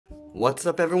What's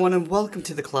up everyone and welcome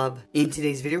to the club. In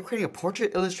today's video, we're creating a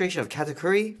portrait illustration of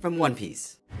Katakuri from One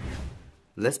Piece.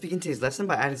 Let's begin today's lesson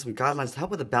by adding some guidelines to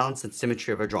help with the balance and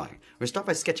symmetry of our drawing. We're going to start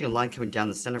by sketching a line coming down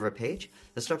the center of our page.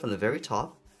 Let's start from the very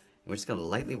top, and we're just going to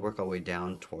lightly work our way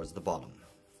down towards the bottom.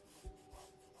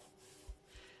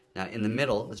 Now in the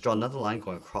middle, let's draw another line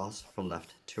going across from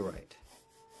left to right.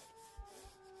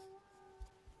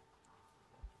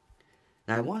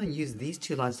 Now I want to use these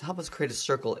two lines to help us create a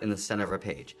circle in the center of our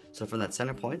page. So from that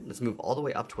center point, let's move all the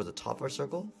way up towards the top of our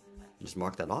circle, and just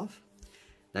mark that off.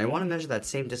 Now I want to measure that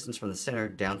same distance from the center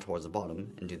down towards the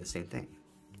bottom and do the same thing.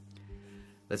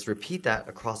 Let's repeat that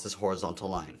across this horizontal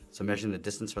line. So measuring the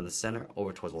distance from the center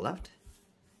over towards the left,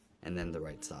 and then the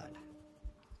right side.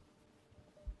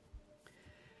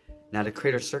 Now to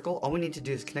create our circle, all we need to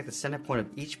do is connect the center point of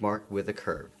each mark with a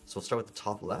curve. So we'll start with the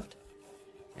top left.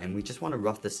 And we just want to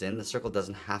rough this in. The circle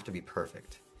doesn't have to be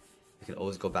perfect. You can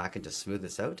always go back and just smooth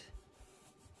this out.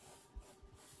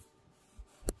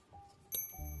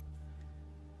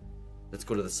 Let's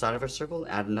go to the side of our circle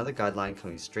and add another guideline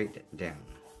coming straight down.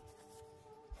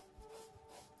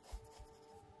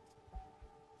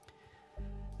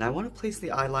 Now I want to place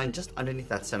the eye line just underneath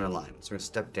that center line. So we're going to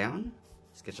step down,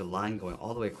 sketch a line going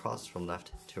all the way across from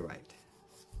left to right.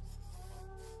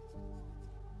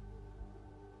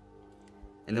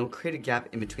 And then we'll create a gap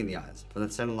in between the eyes. From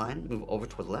that center line, move over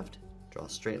toward the left, draw a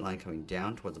straight line coming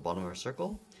down towards the bottom of our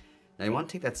circle. Now you want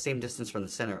to take that same distance from the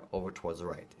center over towards the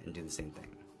right and do the same thing.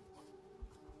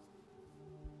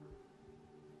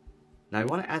 Now I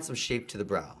want to add some shape to the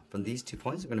brow. From these 2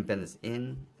 points, we're going to bend this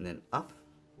in and then up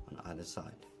on either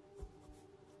side.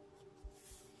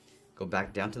 Go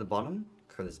back down to the bottom,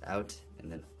 curve this out and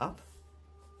then up.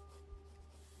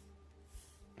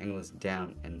 Angle this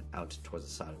down and out towards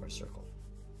the side of our circle.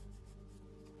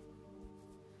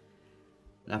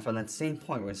 Now from that same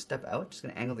point, we're going to step out, just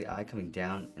going to angle the eye coming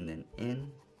down and then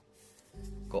in.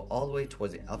 Go all the way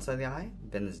towards the outside of the eye,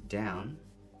 bend this down,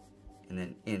 and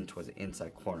then in towards the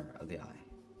inside corner of the eye.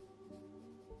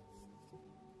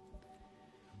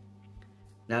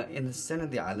 Now in the center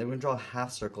of the eyelid, we're going to draw a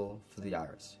half circle for the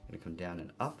iris. We're going to come down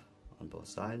and up on both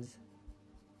sides.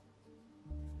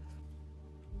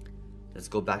 Let's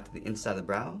go back to the inside of the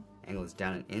brow, angle this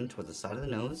down and in towards the side of the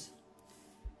nose.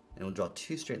 And we'll draw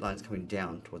 2 straight lines coming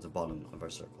down towards the bottom of our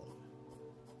circle.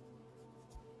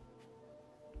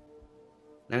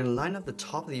 Now I'm going to line up the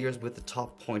top of the ears with the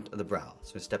top point of the brow.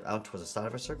 So we step out towards the side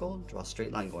of our circle, draw a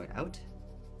straight line going out,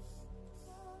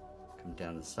 come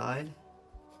down the side,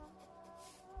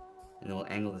 and then we'll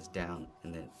angle this down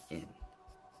and then in.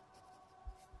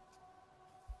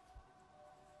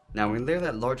 Now we're going to layer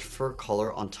that large fur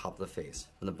collar on top of the face.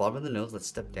 From the bottom of the nose, let's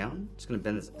step down, just going to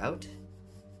bend this out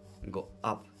and go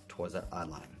up towards that eye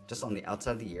line, just on the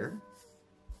outside of the ear.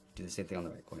 Do the same thing on the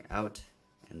right, going out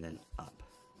and then up.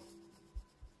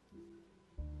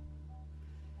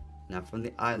 Now from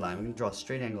the eye line, we're going to draw a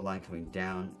straight angle line coming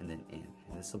down and then in,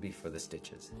 and this will be for the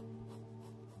stitches.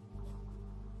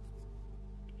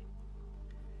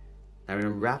 Now we're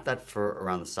going to wrap that fur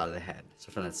around the side of the head.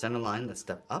 So from that center line, let's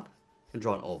step up and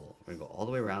draw an oval. We're going to go all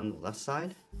the way around the left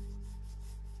side,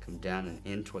 come down and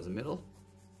in towards the middle.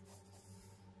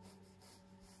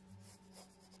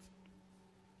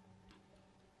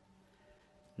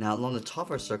 Now along the top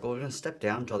of our circle, we're going to step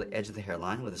down, draw the edge of the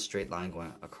hairline with a straight line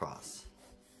going across.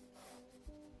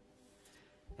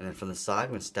 And then from the side,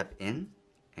 we're going to step in,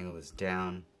 angle this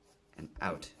down and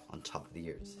out on top of the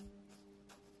ears.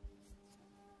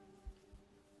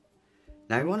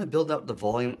 Now we want to build up the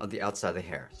volume of the outside of the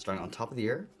hair. Starting on top of the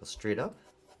ear, go straight up.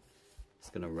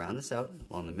 Just going to round this out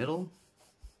along the middle,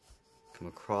 come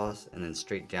across, and then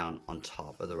straight down on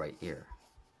top of the right ear.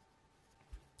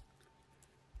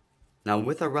 Now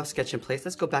with our rough sketch in place,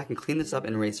 let's go back and clean this up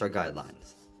and erase our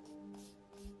guidelines.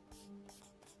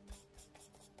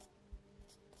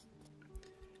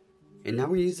 And now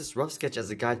we use this rough sketch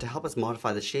as a guide to help us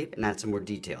modify the shape and add some more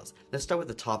details. Let's start with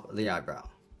the top of the eyebrow.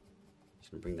 Just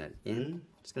going to bring that in,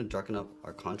 just going to darken up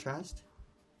our contrast.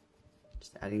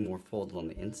 Just adding more folds along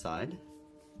the inside.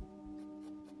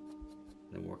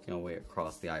 And then working our way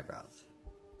across the eyebrows.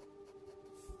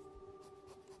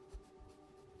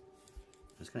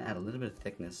 I'm just going to add a little bit of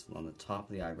thickness along the top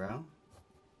of the eyebrow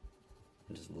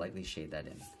and just lightly shade that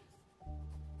in.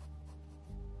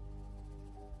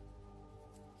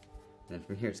 And then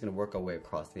from here, it's going to work our way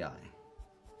across the eye,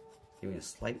 giving a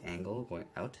slight angle going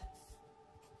out.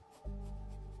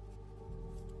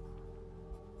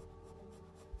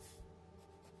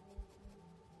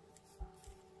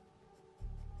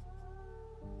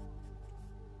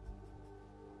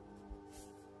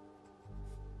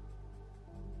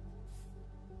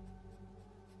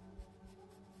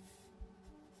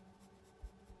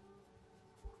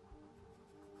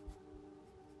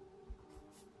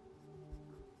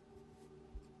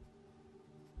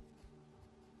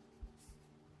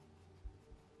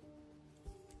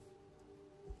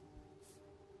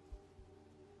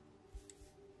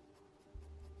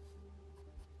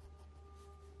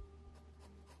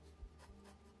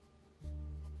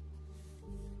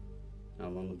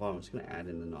 along the bottom, I'm just going to add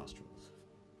in the nostrils.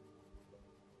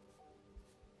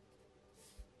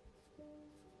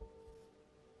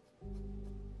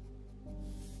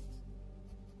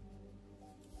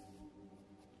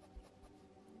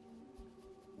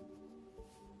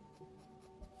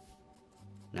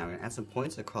 Now we're going to add some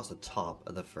points across the top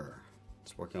of the fur.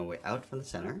 Just working our way out from the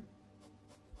center. And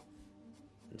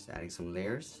just adding some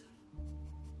layers.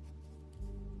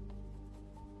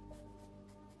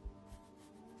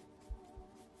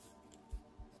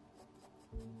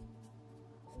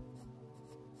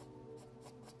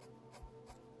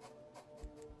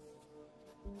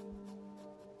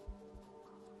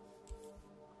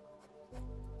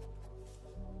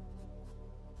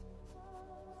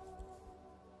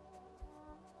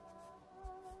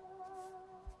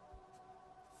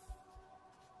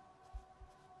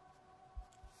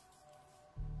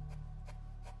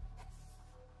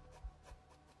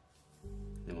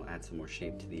 Then we'll add some more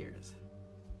shape to the ears.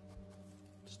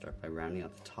 Start by rounding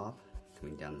out the top,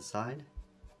 coming down the side.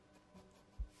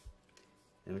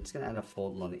 And we're just going to add a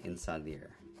fold along the inside of the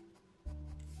ear.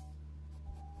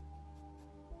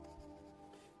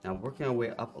 Now working our way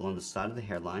up along the side of the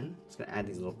hairline, just going to add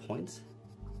these little points.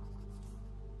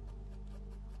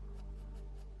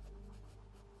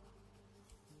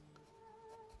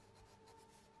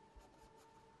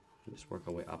 And just work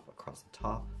our way up across the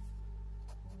top.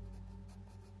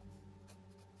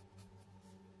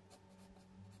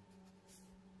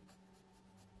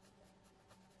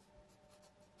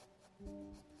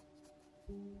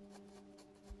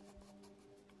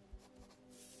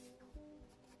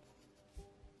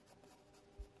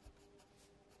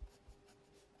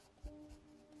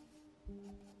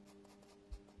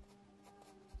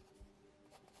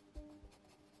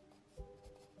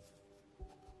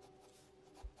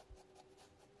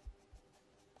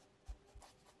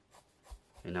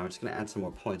 And now we're just going to add some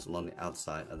more points along the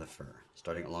outside of the fur,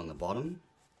 starting along the bottom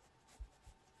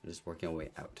and just working our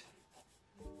way out.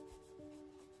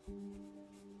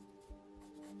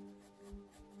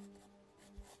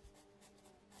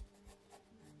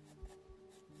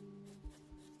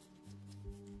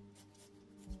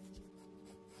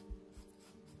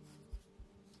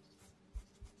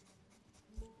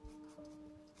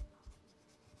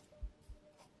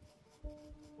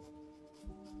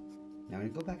 Now I'm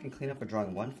going to go back and clean up our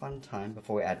drawing one final time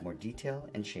before we add more detail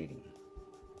and shading.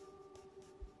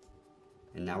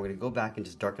 And now we're going to go back and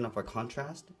just darken up our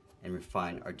contrast and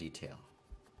refine our detail.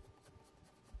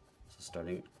 So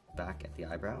starting back at the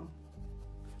eyebrow.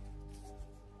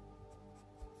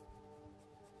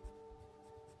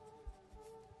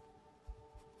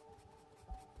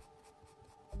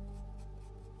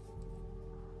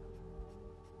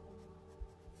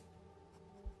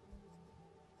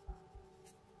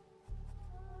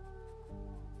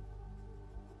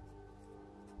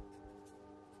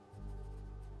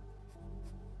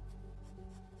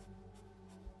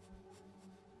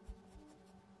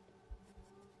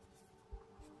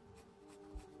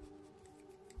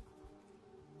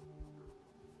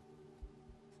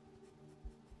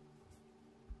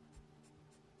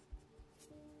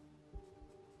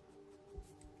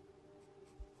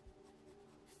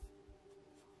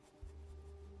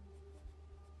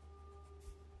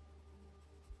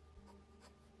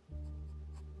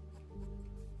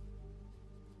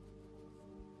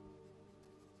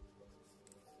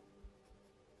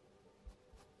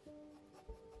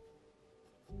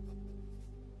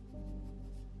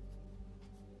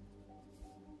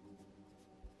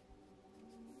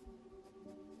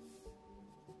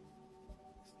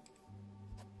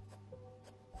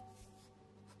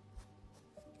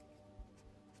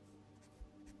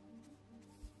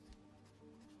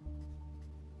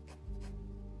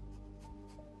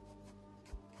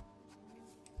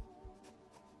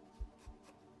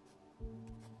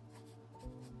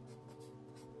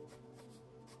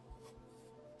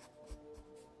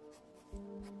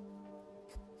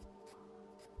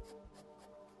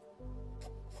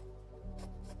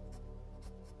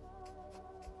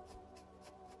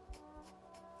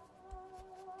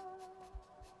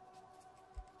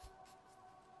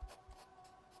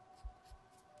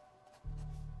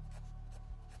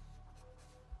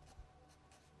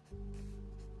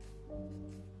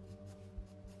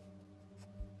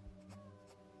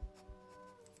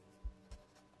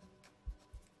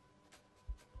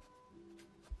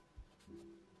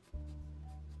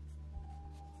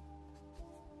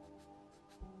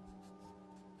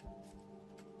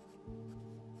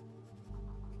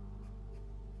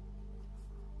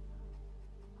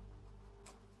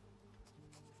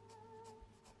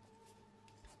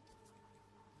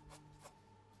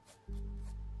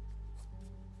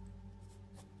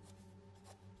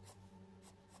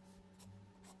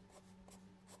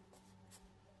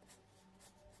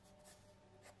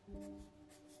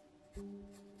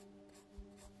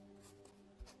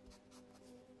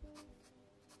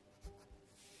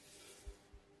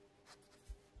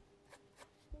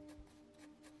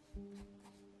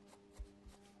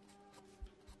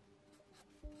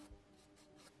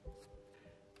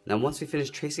 Now once we finish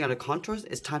tracing out our contours,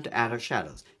 it's time to add our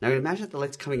shadows. Now I'm going to imagine that the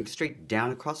light's coming straight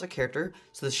down across our character,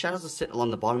 so the shadows will sit along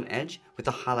the bottom edge with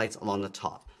the highlights along the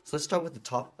top. So let's start with the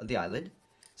top of the eyelid.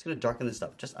 Just going to darken this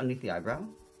up just underneath the eyebrow.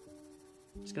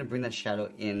 Just going to bring that shadow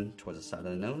in towards the side of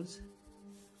the nose.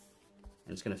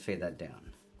 And just going to fade that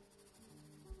down.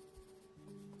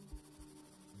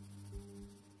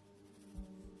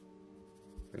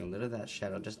 Bring a little of that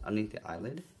shadow just underneath the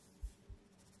eyelid.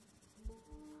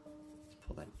 Just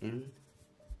pull that in.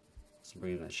 So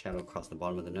bringing that shadow across the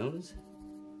bottom of the nose.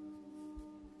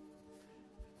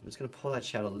 I'm just going to pull that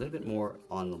shadow a little bit more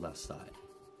on the left side.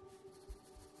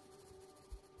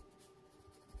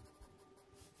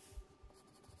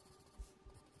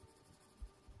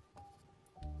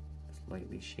 Just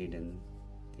lightly shade in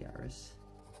the iris.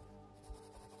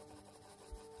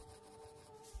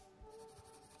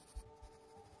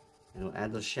 And we'll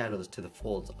add those shadows to the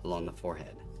folds along the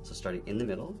forehead. So starting in the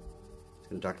middle, just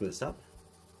going to darken this up,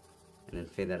 and then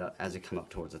fade that out as we come up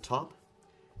towards the top.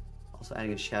 Also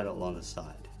adding a shadow along the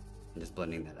side, and just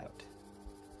blending that out.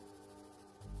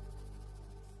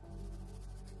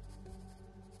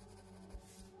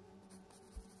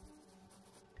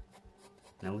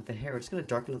 Now with the hair, we're just going to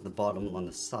darken up the bottom along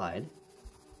the side,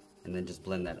 and then just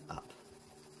blend that up.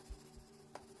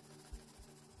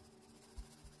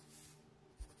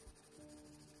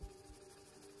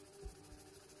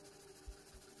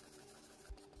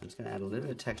 I'm just going to add a little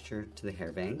bit of texture to the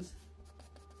hair bangs.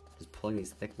 Just pulling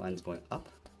these thick lines going up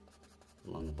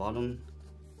along the bottom.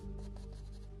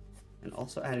 And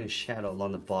also adding a shadow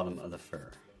along the bottom of the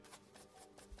fur.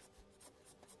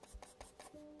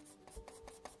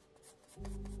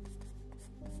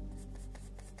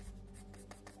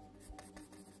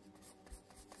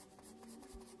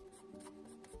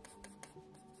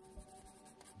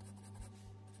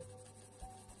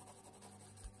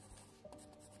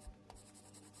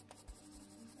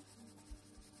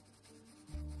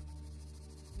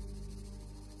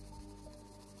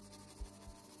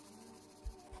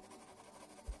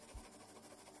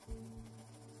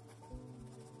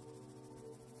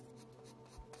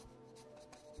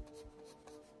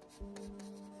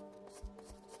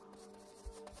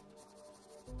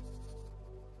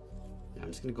 Now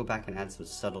I'm just going to go back and add some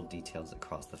subtle details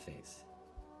across the face.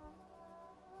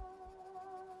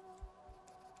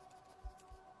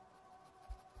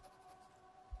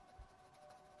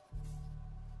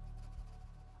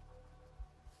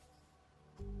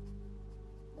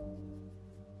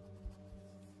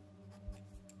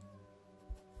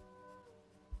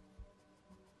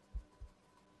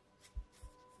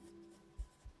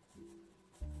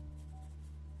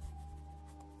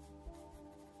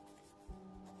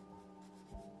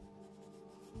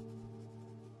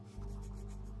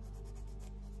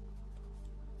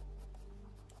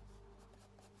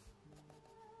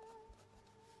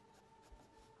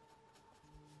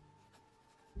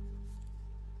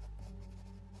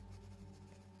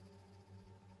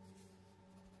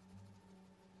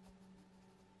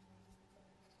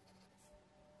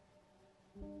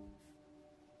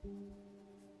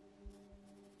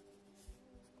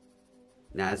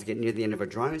 Now as we get near the end of our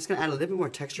drawing, I'm just going to add a little bit more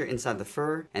texture inside the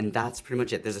fur, and that's pretty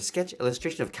much it. There's a sketch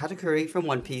illustration of Katakuri from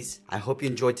One Piece. I hope you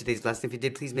enjoyed today's lesson. If you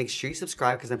did, please make sure you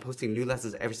subscribe because I'm posting new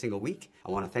lessons every single week.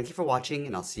 I want to thank you for watching,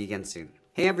 and I'll see you again soon.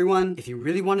 Hey everyone, if you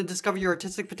really want to discover your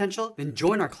artistic potential, then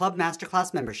join our Club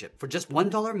Masterclass membership. For just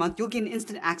 $1 a month, you'll gain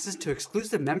instant access to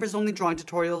exclusive members-only drawing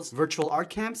tutorials, virtual art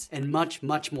camps, and much,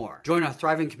 much more. Join our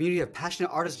thriving community of passionate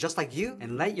artists just like you,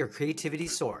 and let your creativity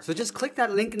soar. So just click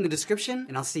that link in the description,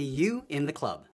 and I'll see you in the club.